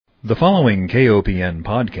The following KOPN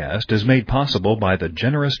podcast is made possible by the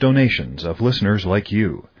generous donations of listeners like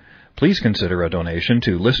you. Please consider a donation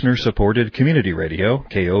to listener-supported community radio,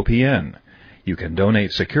 KOPN. You can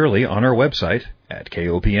donate securely on our website at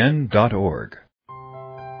kopn.org.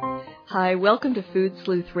 Hi, welcome to Food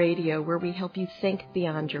Sleuth Radio, where we help you think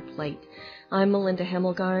beyond your plate. I'm Melinda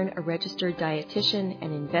Hemmelgarn, a registered dietitian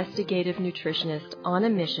and investigative nutritionist on a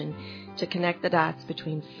mission to connect the dots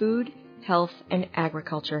between food, health, and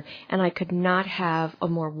agriculture, and I could not have a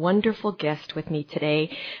more wonderful guest with me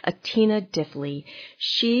today, Atina Diffley.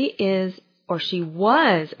 She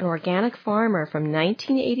was an organic farmer from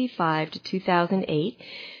 1985 to 2008.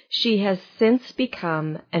 She has since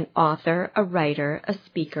become an author, a writer, a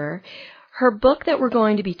speaker. Her book that we're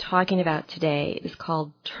going to be talking about today is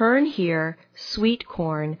called Turn Here, Sweet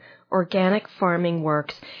Corn, Organic Farming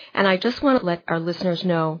Works, and I just want to let our listeners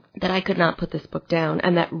know that I could not put this book down,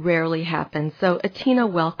 and that rarely happens. So, Atina,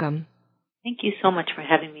 welcome. Thank you so much for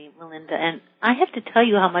having me, Melinda, and I have to tell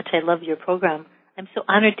you how much I love your program. I'm so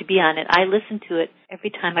honored to be on it. I listen to it every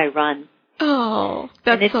time I run. Oh,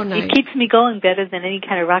 that's so nice. It keeps me going better than any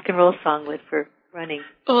kind of rock and roll song would for running.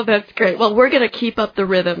 Oh, that's great. Well, we're going to keep up the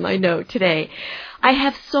rhythm, I know, today. I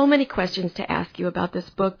have so many questions to ask you about this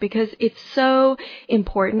book because it's so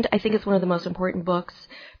important. I think it's one of the most important books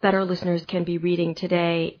that our listeners can be reading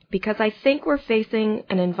today because I think we're facing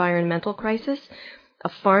an environmental crisis, a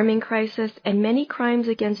farming crisis, and many crimes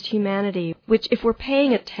against humanity, which if we're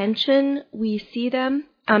paying attention, we see them.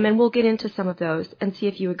 And we'll get into some of those and see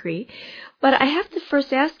if you agree. But I have to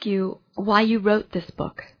first ask you why you wrote this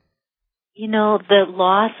book. You know, the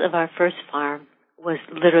loss of our first farm was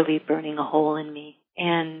literally burning a hole in me.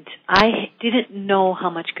 And I didn't know how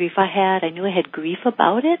much grief I had. I knew I had grief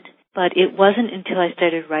about it, but it wasn't until I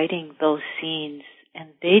started writing those scenes,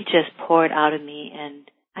 and they just poured out of me, and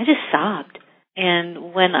I just sobbed.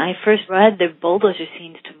 And when I first read the bulldozer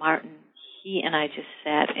scenes to Martin, he and I just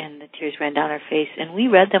sat and the tears ran down our face, and we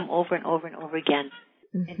read them over and over and over again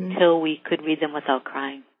until we could read them without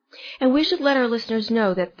crying. And we should let our listeners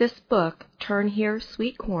know that this book, Turn Here,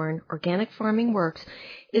 Sweet Corn, Organic Farming Works,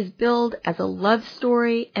 is billed as a love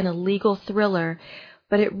story and a legal thriller,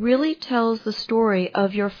 but it really tells the story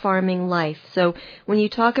of your farming life. So when you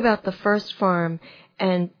talk about the first farm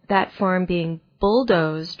and that farm being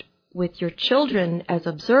bulldozed with your children as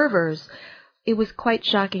observers, it was quite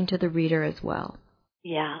shocking to the reader as well.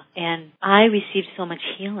 Yeah, and I received so much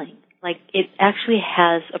healing. Like, it actually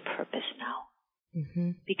has a purpose now.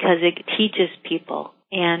 Because it teaches people.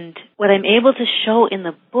 And what I'm able to show in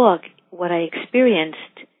the book, what I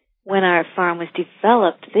experienced when our farm was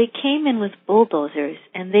developed, they came in with bulldozers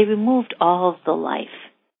and they removed all of the life.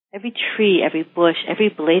 Every tree, every bush, every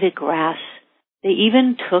blade of grass. They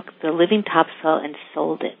even took the living topsoil and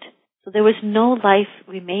sold it. So there was no life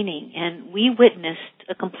remaining, and we witnessed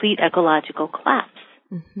a complete ecological collapse.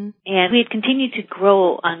 And we had continued to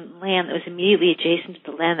grow on land that was immediately adjacent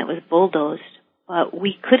to the land that was bulldozed. But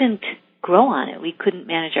we couldn't grow on it. We couldn't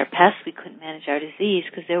manage our pests. We couldn't manage our disease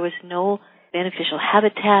because there was no beneficial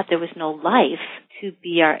habitat. There was no life to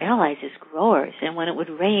be our allies as growers. And when it would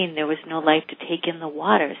rain, there was no life to take in the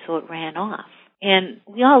water, so it ran off. And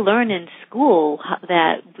we all learn in school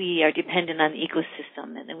that we are dependent on the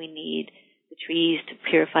ecosystem and that we need the trees to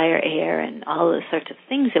purify our air and all those sorts of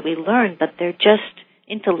things that we learn, but they're just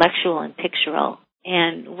intellectual and pictorial.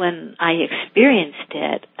 And when I experienced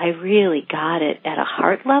it, I really got it at a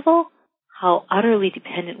heart level, how utterly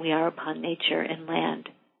dependent we are upon nature and land.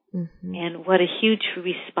 And what a huge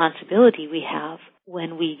responsibility we have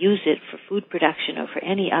when we use it for food production or for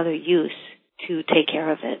any other use to take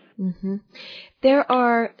care of it. There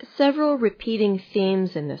are several repeating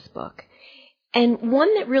themes in this book. And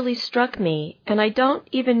one that really struck me, and I don't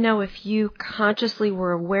even know if you consciously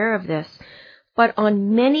were aware of this, but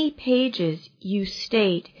on many pages you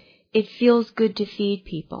state, it feels good to feed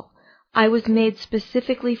people. I was made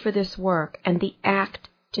specifically for this work, and the act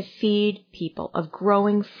to feed people, of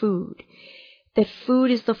growing food, that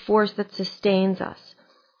food is the force that sustains us.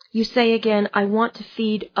 You say again, I want to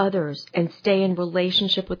feed others and stay in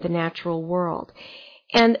relationship with the natural world.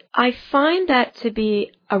 And I find that to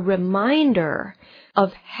be a reminder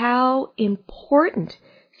of how important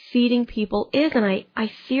feeding people is, and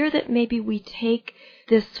I fear that maybe we take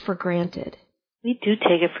this for granted. We do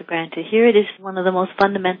take it for granted. Here it is one of the most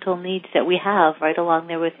fundamental needs that we have, right along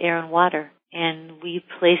there with air and water. And we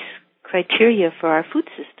place criteria for our food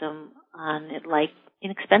system on it like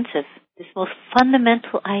inexpensive, this most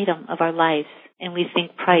fundamental item of our lives, and we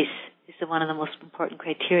think price is one of the most important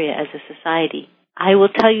criteria as a society. I will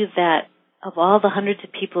tell you that of all the hundreds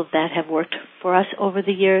of people that have worked for us over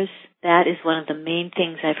the years, that is one of the main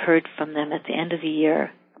things I've heard from them at the end of the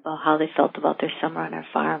year about how they felt about their summer on our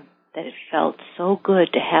farm, that it felt so good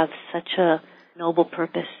to have such a noble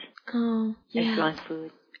purpose in growing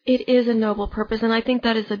food. It is a noble purpose, and I think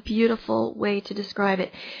that is a beautiful way to describe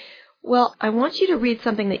it. Well, I want you to read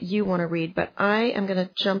something that you want to read, but I am going to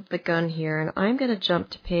jump the gun here, and I'm going to jump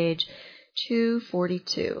to page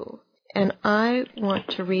 242. And I want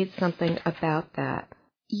to read something about that.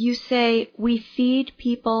 You say, we feed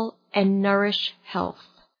people and nourish health.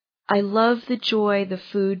 I love the joy the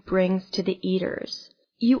food brings to the eaters.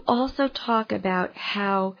 You also talk about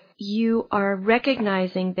how you are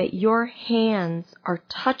recognizing that your hands are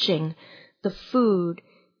touching the food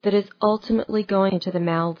that is ultimately going into the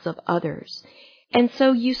mouths of others. And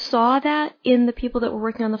so you saw that in the people that were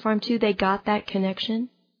working on the farm too? They got that connection?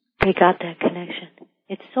 They got that connection.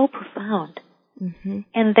 It's so profound. Mm-hmm.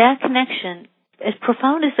 And that connection, as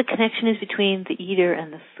profound as the connection is between the eater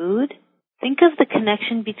and the food, think of the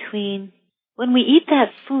connection between when we eat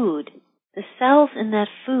that food, the cells in that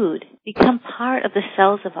food become part of the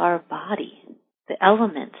cells of our body, the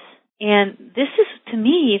elements. And this is, to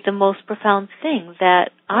me, the most profound thing,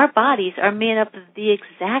 that our bodies are made up of the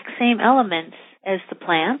exact same elements as the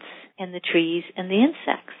plants and the trees and the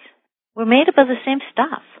insects. We're made up of the same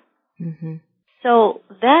stuff. Mm-hmm. So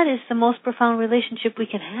that is the most profound relationship we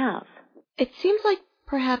can have. It seems like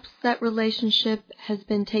perhaps that relationship has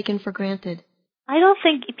been taken for granted. I don't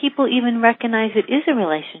think people even recognize it is a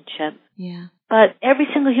relationship. Yeah. But every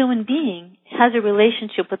single human being has a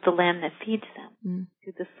relationship with the land that feeds them,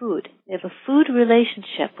 through the food. They have a food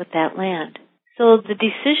relationship with that land. So the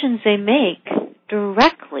decisions they make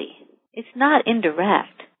directly, it's not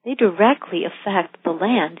indirect, they directly affect the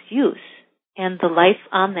land's use and the life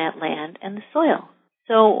on that land and the soil.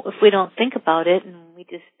 So if we don't think about it and we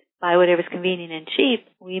just buy whatever's convenient and cheap,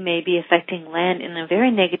 we may be affecting land in a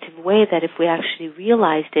very negative way that if we actually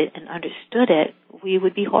realized it and understood it, we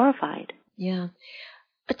would be horrified. Yeah.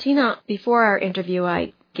 Tina, before our interview,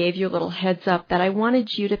 I gave you a little heads up that I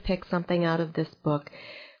wanted you to pick something out of this book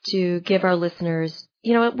to give our listeners,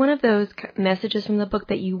 one of those messages from the book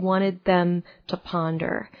that you wanted them to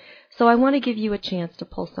ponder. So I want to give you a chance to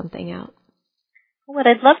pull something out. What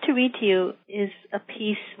I'd love to read to you is a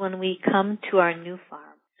piece when we come to our new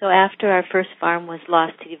farm. So after our first farm was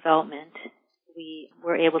lost to development, we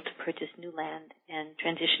were able to purchase new land and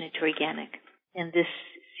transition it to organic. And this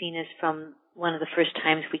scene is from one of the first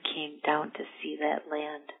times we came down to see that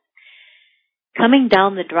land. Coming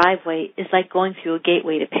down the driveway is like going through a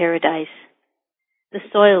gateway to paradise. The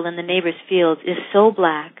soil in the neighbor's fields is so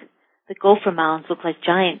black, the gopher mounds look like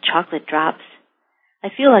giant chocolate drops. I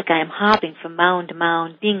feel like I am hopping from mound to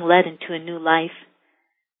mound, being led into a new life.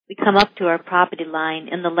 We come up to our property line,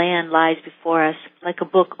 and the land lies before us like a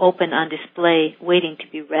book open on display, waiting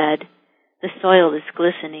to be read. The soil is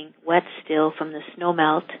glistening, wet still from the snow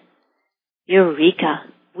melt. Eureka!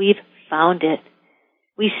 We've found it.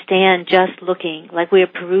 We stand just looking, like we are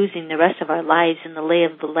perusing the rest of our lives in the lay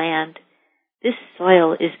of the land. This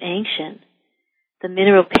soil is ancient. The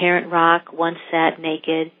mineral parent rock once sat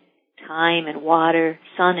naked. Time and water,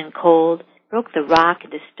 sun and cold, broke the rock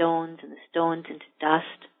into stones and the stones into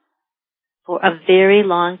dust. For a very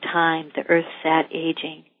long time, the earth sat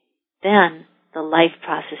aging. Then the life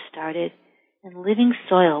process started, and living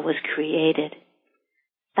soil was created.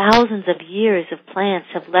 Thousands of years of plants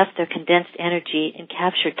have left their condensed energy and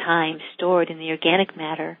captured time stored in the organic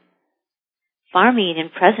matter. Farming in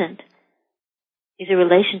present is a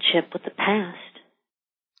relationship with the past.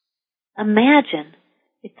 Imagine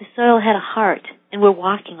if the soil had a heart and we're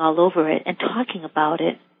walking all over it and talking about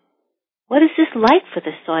it. What is this like for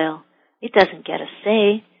the soil? It doesn't get a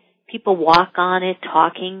say. People walk on it,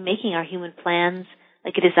 talking, making our human plans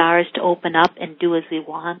like it is ours to open up and do as we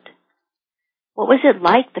want. What was it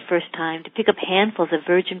like the first time to pick up handfuls of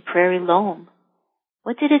virgin prairie loam?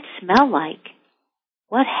 What did it smell like?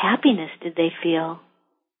 What happiness did they feel?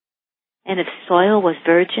 And if soil was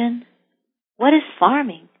virgin, what is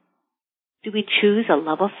farming? Do we choose a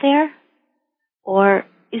love affair? Or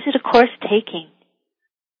is it a course taking?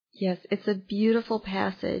 Yes, it's a beautiful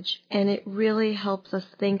passage, and it really helps us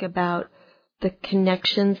think about the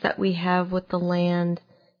connections that we have with the land,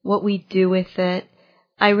 what we do with it.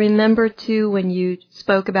 I remember, too, when you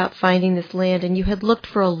spoke about finding this land, and you had looked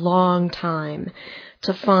for a long time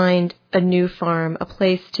to find a new farm, a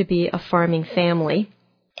place to be a farming family.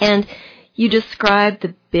 And you described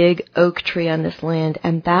the big oak tree on this land,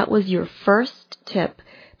 and that was your first tip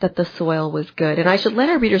that the soil was good. And I should let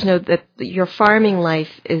our readers know that your farming life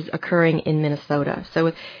is occurring in Minnesota.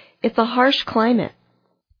 So it's a harsh climate.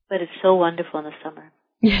 but it's so wonderful in the summer.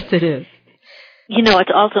 Yes, it is. You know,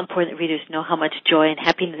 it's also important that readers know how much joy and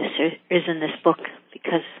happiness is in this book,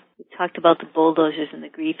 because we talked about the bulldozers and the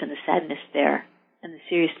grief and the sadness there and the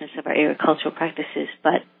seriousness of our agricultural practices,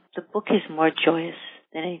 but the book is more joyous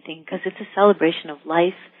than anything because it's a celebration of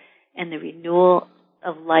life and the renewal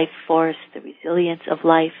of life force, the resilience of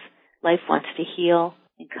life. Life wants to heal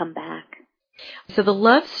and come back. So the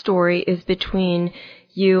love story is between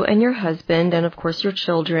you and your husband and, of course, your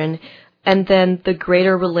children, and then the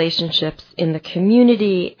greater relationships in the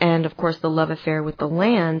community and, of course, the love affair with the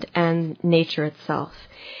land and nature itself.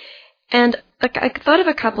 And I thought of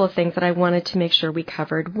a couple of things that I wanted to make sure we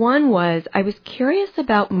covered. One was I was curious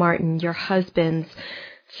about Martin, your husband's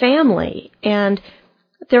family, and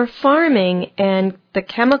they're farming and the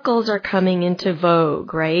chemicals are coming into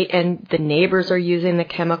vogue, right? And the neighbors are using the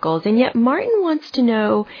chemicals, and yet Martin wants to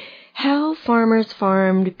know how farmers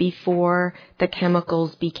farmed before the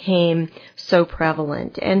chemicals became so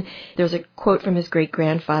prevalent. And there's a quote from his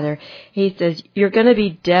great-grandfather. He says, "You're going to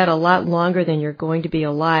be dead a lot longer than you're going to be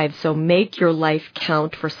alive, so make your life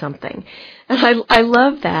count for something." And I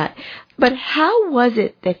love that. But how was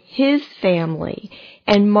it that his family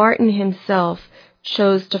and Martin himself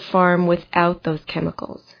chose to farm without those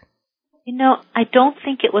chemicals? You know, I don't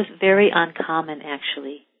think it was very uncommon,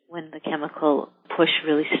 actually, when the chemical push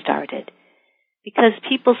really started. Because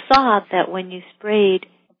people saw that when you sprayed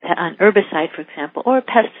an herbicide, for example, or a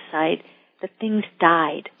pesticide, that things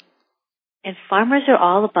died. And farmers are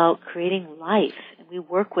all about creating life, and we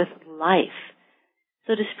work with life.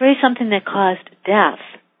 So to spray something that caused death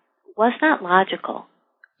was not logical.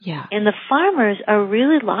 Yeah. And the farmers are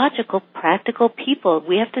really logical, practical people.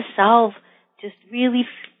 We have to solve just really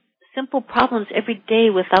simple problems every day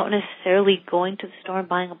without necessarily going to the store and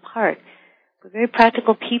buying a part. We're very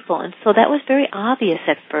practical people, and so that was very obvious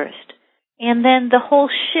at first. And then the whole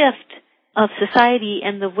shift of society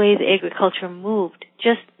and the way the agriculture moved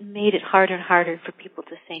just made it harder and harder for people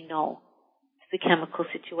to say no to the chemical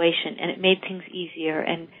situation, and it made things easier.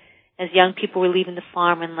 And as young people were leaving the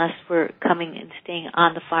farm and less were coming and staying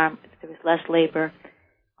on the farm, there was less labor,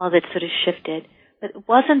 all that sort of shifted. But it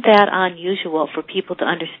wasn't that unusual for people to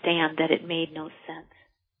understand that it made no sense.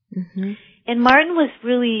 Mm-hmm. And Martin was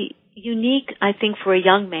really unique, I think, for a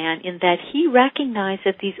young man in that he recognized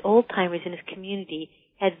that these old-timers in his community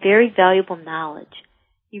had very valuable knowledge.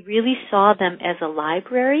 He really saw them as a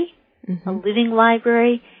library, mm-hmm. a living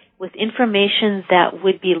library, with information that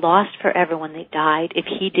would be lost forever when they died if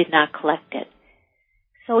he did not collect it.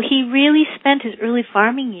 So he really spent his early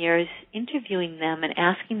farming years interviewing them and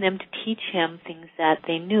asking them to teach him things that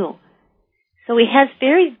they knew. So he has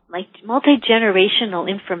very multi-generational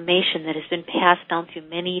information that has been passed down through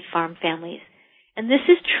many farm families. And this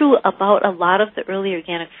is true about a lot of the early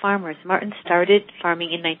organic farmers. Martin started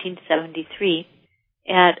farming in 1973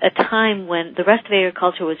 at a time when the rest of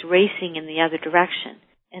agriculture was racing in the other direction.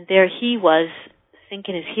 And there he was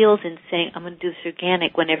sinking his heels in saying, "I'm going to do this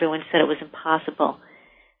organic," when everyone said it was impossible.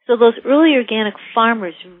 So those early organic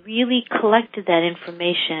farmers really collected that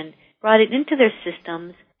information, brought it into their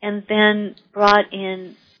systems, and then brought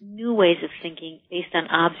in new ways of thinking based on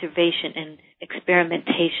observation and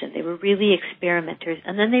experimentation. They were really experimenters,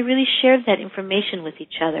 and then they really shared that information with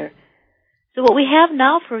each other. So what we have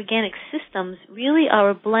now for organic systems really are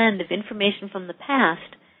a blend of information from the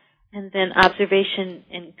past and then observation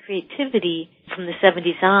and creativity from the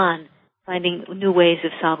 70s on, finding new ways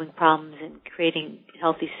of solving problems and creating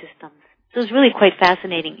healthy systems. So it's really quite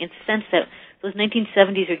fascinating in the sense that those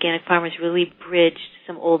 1970s organic farmers really bridged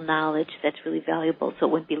some old knowledge that's really valuable so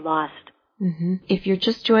it wouldn't be lost. Mm-hmm. If you're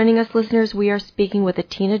just joining us, listeners, we are speaking with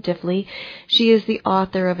Atina Diffley. She is the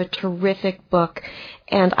author of a terrific book,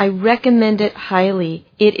 and I recommend it highly.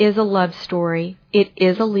 It is a love story. It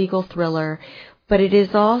is a legal thriller, but it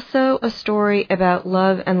is also a story about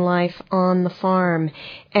love and life on the farm,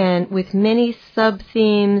 and with many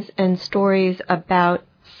sub-themes and stories about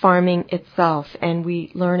farming itself. And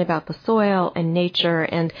we learn about the soil and nature,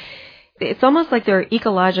 and it's almost like there are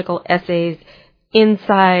ecological essays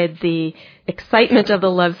inside the excitement of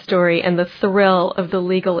the love story and the thrill of the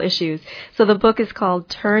legal issues. So the book is called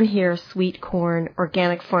Turn Here, Sweet Corn,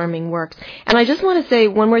 Organic Farming Works. And I just want to say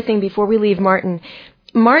one more thing before we leave Martin.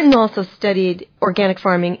 Martin also studied organic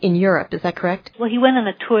farming in Europe, is that correct? Well, he went on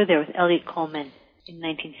a tour there with Elliot Coleman in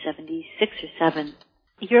 1976 or 7.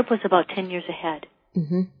 Europe was about 10 years ahead.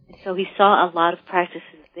 Mm-hmm. So he saw a lot of practices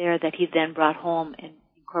there that he then brought home and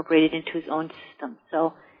incorporated into his own system.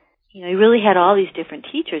 So, he really had all these different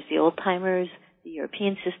teachers, the old-timers, the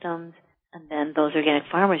European systems, And then those organic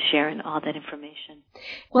farmers sharing all that information.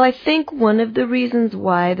 Well, I think one of the reasons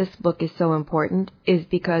why this book is so important is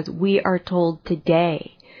because we are told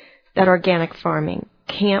today that organic farming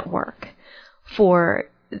can't work for,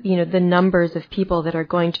 the numbers of people that are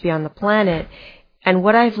going to be on the planet. And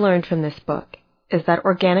what I've learned from this book is that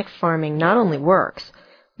organic farming not only works,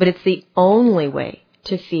 but it's the only way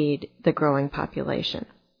to feed the growing population.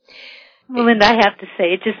 Melinda, I have to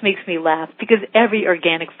say, it just makes me laugh because every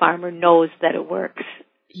organic farmer knows that it works.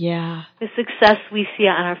 Yeah. The success we see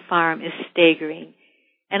on our farm is staggering.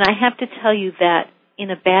 And I have to tell you that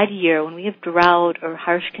in a bad year, when we have drought or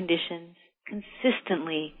harsh conditions,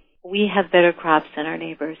 consistently we have better crops than our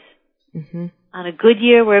neighbors. Mm-hmm. On a good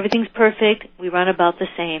year where everything's perfect, we run about the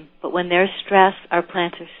same. But when there's stress, our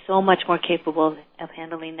plants are so much more capable of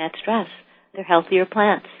handling that stress. They're healthier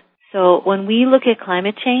plants. So when we look at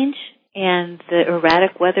climate change and the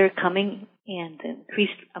erratic weather coming and the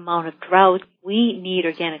increased amount of drought, we need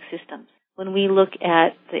organic systems. When we look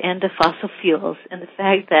at the end of fossil fuels and the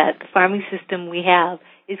fact that the farming system we have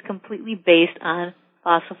is completely based on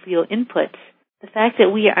fossil fuel inputs, the fact that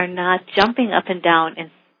we are not jumping up and down and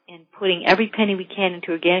putting every penny we can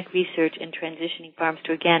into organic research and transitioning farms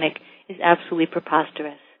to organic is absolutely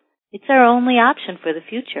preposterous. It's our only option for the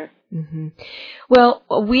future. Mm-hmm. Well,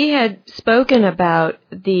 we had spoken about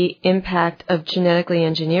the impact of genetically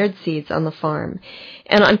engineered seeds on the farm,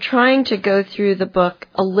 and I'm trying to go through the book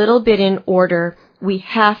a little bit in order. We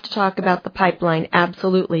have to talk about the pipeline,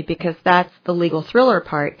 absolutely, because that's the legal thriller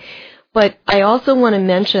part. But I also want to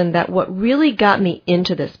mention that what really got me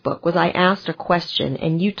into this book was I asked a question,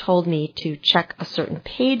 and you told me to check a certain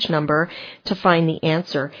page number to find the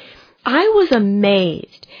answer. I was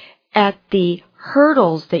amazed at the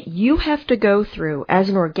hurdles that you have to go through as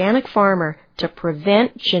an organic farmer to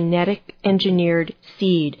prevent genetic engineered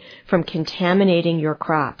seed from contaminating your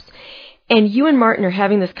crops. And you and Martin are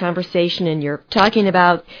having this conversation, and you're talking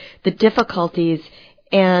about the difficulties,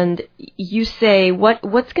 and you say,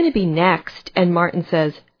 what's going to be next? And Martin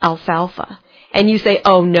says, alfalfa. And you say,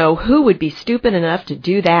 oh no, who would be stupid enough to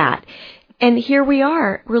do that? And here we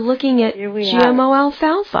are. We're looking at GMO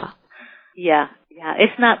alfalfa. Yeah,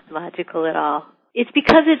 it's not logical at all. It's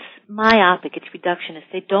because it's myopic, it's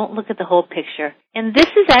reductionist. They don't look at the whole picture. And this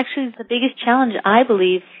is actually the biggest challenge, I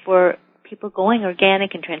believe, for people going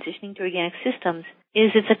organic and transitioning to organic systems,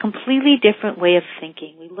 is it's a completely different way of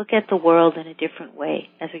thinking. We look at the world in a different way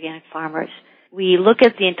as organic farmers. We look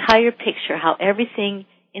at the entire picture, how everything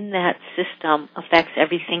in that system affects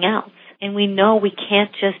everything else. And we know we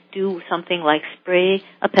can't just do something like spray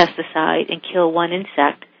a pesticide and kill one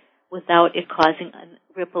insect without it causing a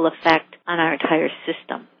ripple effect on our entire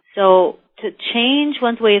system. So to change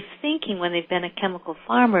one's way of thinking when they've been a chemical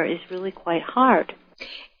farmer is really quite hard.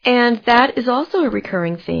 And that is also a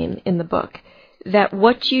recurring theme in the book, that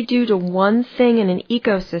what you do to one thing in an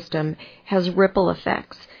ecosystem has ripple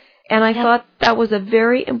effects. And I thought that was a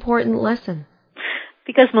very important lesson.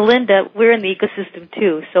 Because, Melinda, we're in the ecosystem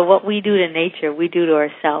too, so what we do to nature, we do to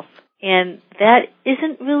ourselves. And that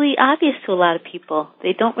isn't really obvious to a lot of people.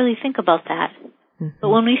 They don't really think about that. Mm-hmm. But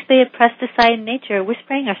when we spray a pesticide in nature, we're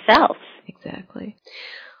spraying ourselves. Exactly.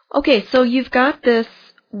 Okay, so you've got this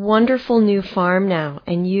wonderful new farm now,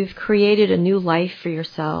 and you've created a new life for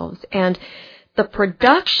yourselves. And the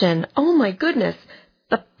production, oh my goodness,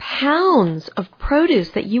 the pounds of produce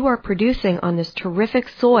that you are producing on this terrific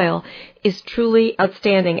soil is truly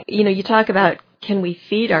outstanding. You talk about, can we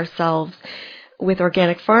feed ourselves with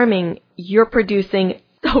organic farming? You're producing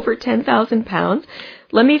over 10,000 pounds.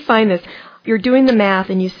 Let me find this. You're doing the math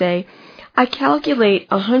and you say, I calculate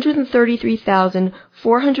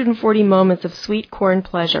 133,440 moments of sweet corn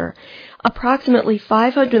pleasure, approximately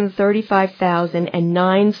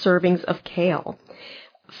 535,009 servings of kale,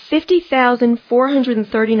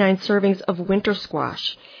 50,439 servings of winter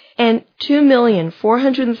squash, and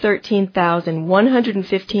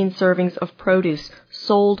 2,413,115 servings of produce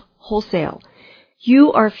sold wholesale.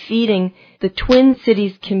 You are feeding the Twin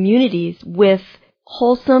Cities communities with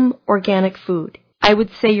wholesome organic food. I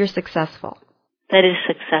would say you're successful. That is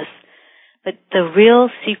success. But the real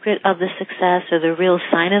secret of the success, or the real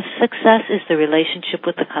sign of success, is the relationship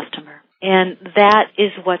with the customer. And that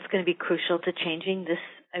is what's going to be crucial to changing this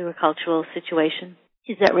agricultural situation,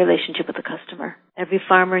 is that relationship with the customer. Every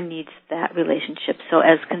farmer needs that relationship. So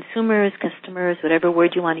as consumers, customers, whatever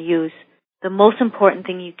word you want to use, the most important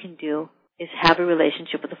thing you can do is have a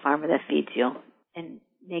relationship with the farmer that feeds you and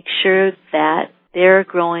make sure that they're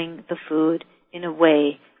growing the food in a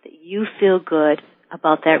way that you feel good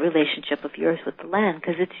about that relationship of yours with the land,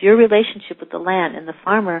 because it's your relationship with the land, and the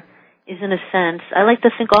farmer is, in a sense, I like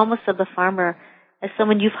to think almost of the farmer as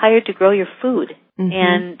someone you've hired to grow your food. Mm-hmm.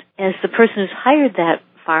 And as the person who's hired that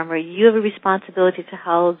farmer, you have a responsibility to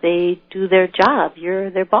how they do their job.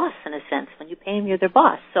 You're their boss, in a sense. When you pay them, you're their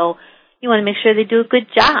boss. So you want to make sure they do a good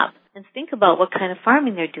job and think about what kind of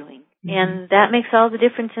farming they're doing. Mm-hmm. And that makes all the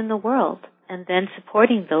difference in the world. And then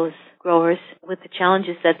supporting those growers with the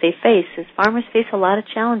challenges that they face, as farmers face a lot of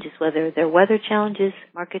challenges, whether they're weather challenges,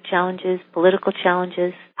 market challenges, political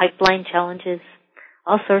challenges, pipeline challenges,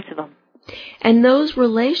 all sorts of them. And those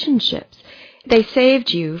relationships, they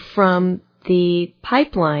saved you from the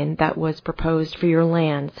pipeline that was proposed for your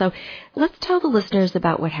land. So let's tell the listeners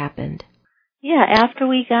about what happened. Yeah, after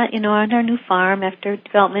we got, on our new farm, after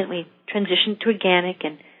development, we transitioned to organic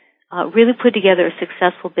and really put together a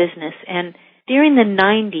successful business. And during the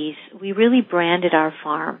 90s, we really branded our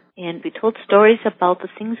farm. And we told stories about the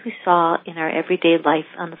things we saw in our everyday life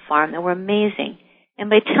on the farm that were amazing. And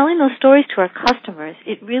by telling those stories to our customers,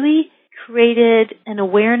 it really created an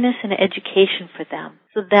awareness and an education for them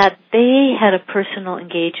so that they had a personal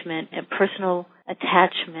engagement, a personal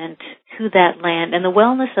attachment to that land, and the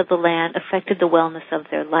wellness of the land affected the wellness of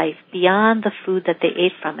their life beyond the food that they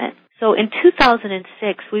ate from it. So in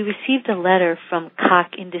 2006, we received a letter from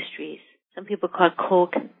Koch Industries. Some people call it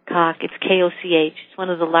Koch. It's K-O-C-H. It's one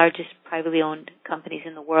of the largest privately owned companies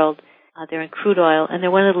in the world. They're in crude oil, and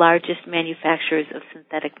they're one of the largest manufacturers of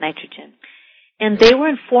synthetic nitrogen. And they were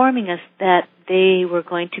informing us that they were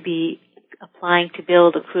going to be applying to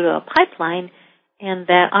build a crude oil pipeline and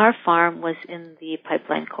that our farm was in the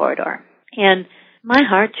pipeline corridor. And my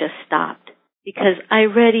heart just stopped because I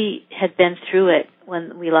already had been through it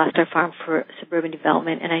when we lost our farm for suburban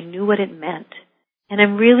development, and I knew what it meant. And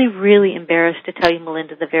I'm really, really embarrassed to tell you,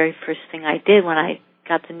 Melinda, the very first thing I did when I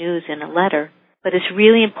got the news in a letter. But it's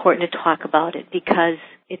really important to talk about it because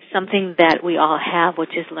it's something that we all have,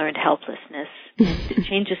 which is learned helplessness. To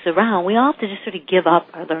change us around, we all have to just sort of give up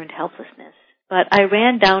our learned helplessness. But I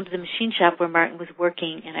ran down to the machine shop where Martin was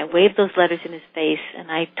working, and I waved those letters in his face, and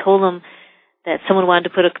I told him that someone wanted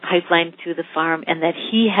to put a pipeline through the farm and that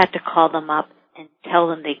he had to call them up and tell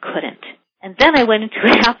them they couldn't. And then I went into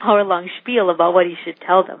a half-hour-long spiel about what he should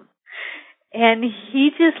tell them. And he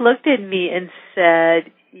just looked at me and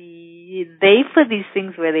said, they put these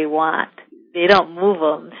things where they want. They don't move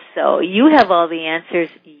them. So you have all the answers.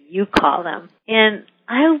 You call them. And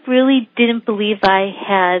I really didn't believe I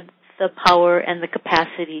had the power and the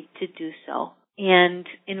capacity to do so. And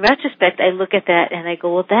in retrospect, I look at that and I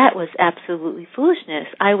go, well, that was absolutely foolishness.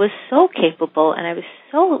 I was so capable and I was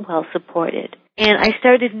so well supported. And I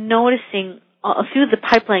started noticing through the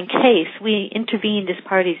pipeline case, we intervened as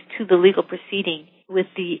parties to the legal proceeding with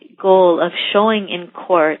the goal of showing in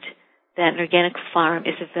court that an organic farm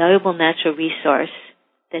is a valuable natural resource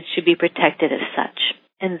that should be protected as such,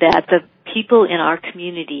 and that the people in our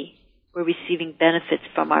community were receiving benefits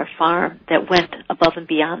from our farm that went above and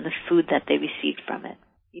beyond the food that they received from it.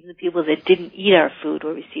 Even the people that didn't eat our food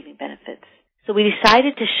were receiving benefits. So we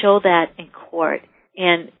decided to show that in court,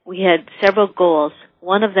 and we had several goals.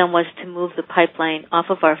 One of them was to move the pipeline off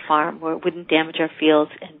of our farm where it wouldn't damage our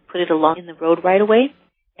fields and put it along in the road right away.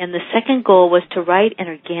 And the second goal was to write an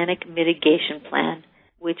organic mitigation plan,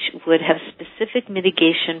 which would have specific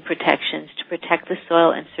mitigation protections to protect the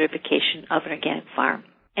soil and certification of an organic farm.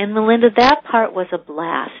 And Melinda, that part was a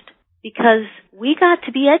blast because we got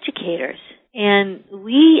to be educators. And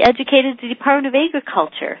we educated the Department of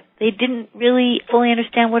Agriculture. They didn't really fully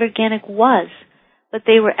understand what organic was, but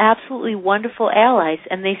they were absolutely wonderful allies.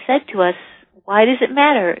 And they said to us, why does it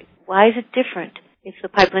matter? Why is it different if the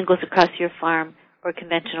pipeline goes across your farm or a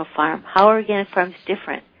conventional farm? How are organic farms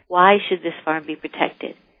different? Why should this farm be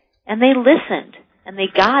protected? And they listened, and they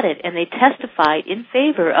got it, and they testified in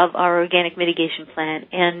favor of our organic mitigation plan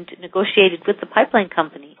and negotiated with the pipeline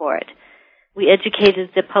company for it. We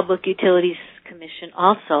educated the Public Utilities Commission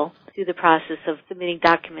also through the process of submitting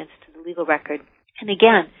documents to the legal record. And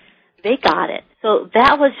again, they got it. So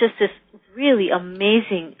that was just this really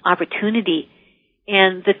amazing opportunity.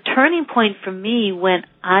 And the turning point for me when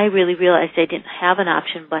I really realized I didn't have an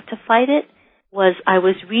option but to fight it was I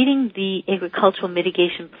was reading the agricultural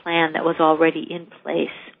mitigation plan that was already in place.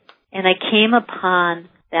 And I came upon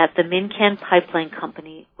that the Mincan Pipeline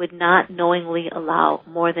Company would not knowingly allow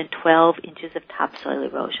more than 12 inches of topsoil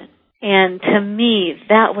erosion. And to me,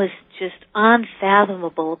 that was just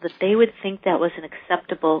unfathomable that they would think that was an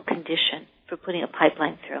acceptable condition for putting a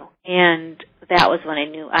pipeline through. And that was when I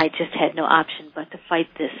knew I just had no option but to fight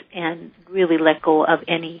this and really let go of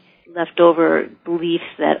any leftover beliefs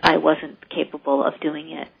that I wasn't capable of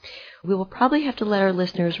doing it. We will probably have to let our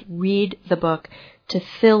listeners read the book to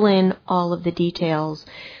fill in all of the details,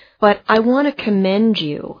 but I want to commend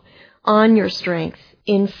you on your strength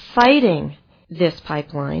in fighting this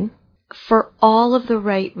pipeline for all of the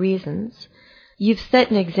right reasons. You've set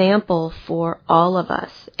an example for all of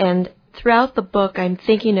us. And throughout the book, I'm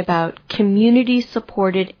thinking about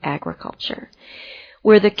community-supported agriculture,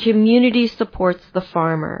 where the community supports the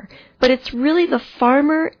farmer. But it's really the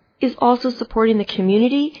farmer is also supporting the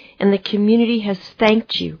community, and the community has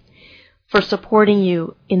thanked you for supporting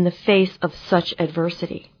you in the face of such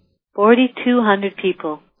adversity. 4,200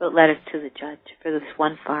 people wrote letters to the judge for this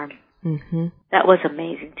one farm. Mm-hmm. That was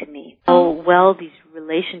amazing to me. So well these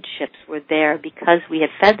relationships were there because we had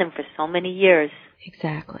fed them for so many years.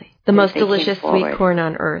 Exactly. The most delicious sweet corn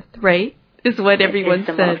on earth, right? Is what everyone said.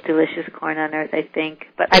 It's the most delicious corn on earth, I think.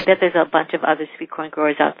 But I bet there's a bunch of other sweet corn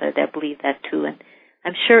growers out there that believe that too. And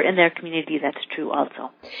I'm sure in their community that's true also.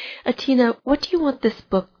 Atina, what do you want this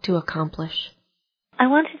book to accomplish? I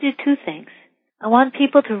want to do two things. I want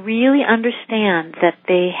people to really understand that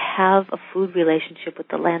they have a food relationship with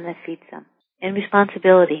the land that feeds them and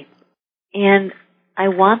responsibility. And I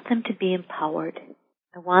want them to be empowered.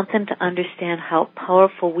 I want them to understand how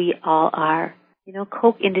powerful we all are. You know,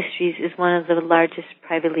 Koch Industries is one of the largest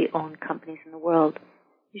privately owned companies in the world.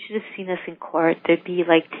 You should have seen us in court. There'd be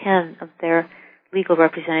like 10 of their legal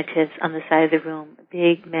representatives on the side of the room,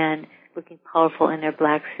 big men looking powerful in their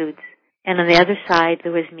black suits. And on the other side,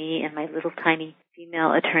 there was me and my little tiny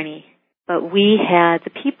female attorney. But we had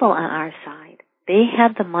the people on our side. They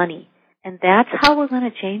had the money. And that's how we're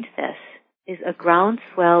going to change this, is a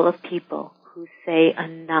groundswell of people who say,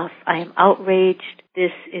 enough, I am outraged,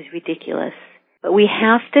 this is ridiculous. But we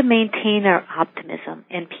have to maintain our optimism,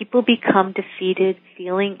 and people become defeated,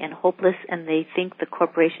 feeling and hopeless, and they think the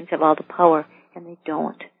corporations have all the power, and they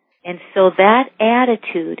don't. And so that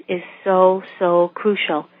attitude is so, so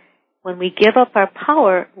crucial. When we give up our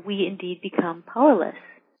power, we indeed become powerless.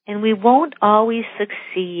 And we won't always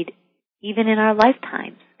succeed, even in our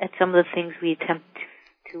lifetimes, at some of the things we attempt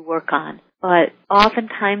to work on. But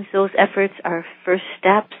oftentimes those efforts are first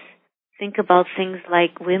steps. Think about things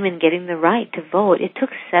like women getting the right to vote. It took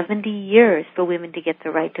 70 years for women to get the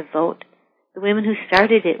right to vote. The women who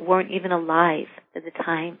started it weren't even alive at the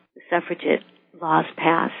time the suffragette laws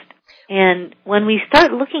passed. And when we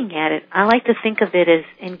start looking at it, I like to think of it as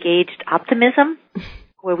engaged optimism,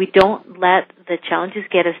 where we don't let the challenges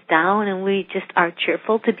get us down and we just are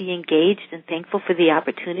cheerful to be engaged and thankful for the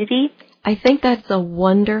opportunity. I think that's a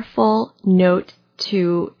wonderful note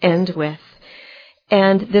to end with.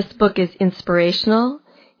 And this book is inspirational.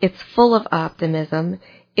 It's full of optimism.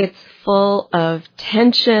 It's full of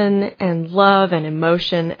tension and love and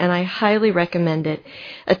emotion, and I highly recommend it.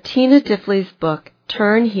 Atina Diffley's book,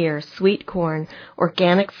 Turn Here, Sweet Corn,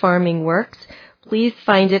 Organic Farming Works. Please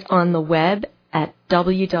find it on the web at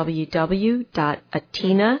www.atina,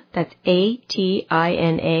 that's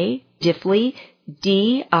A-T-I-N-A, Diffley,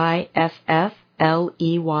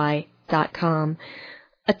 DIFFLEY.com.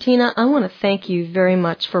 Atina, I want to thank you very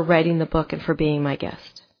much for writing the book and for being my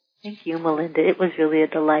guest. Thank you, Melinda. It was really a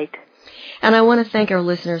delight. And I want to thank our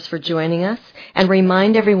listeners for joining us and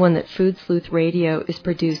remind everyone that Food Sleuth Radio is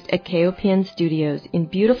produced at KOPN Studios in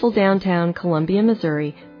beautiful downtown Columbia,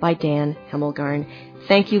 Missouri by Dan Hemmelgarn.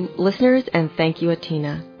 Thank you, listeners, and thank you,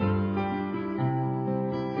 Atina.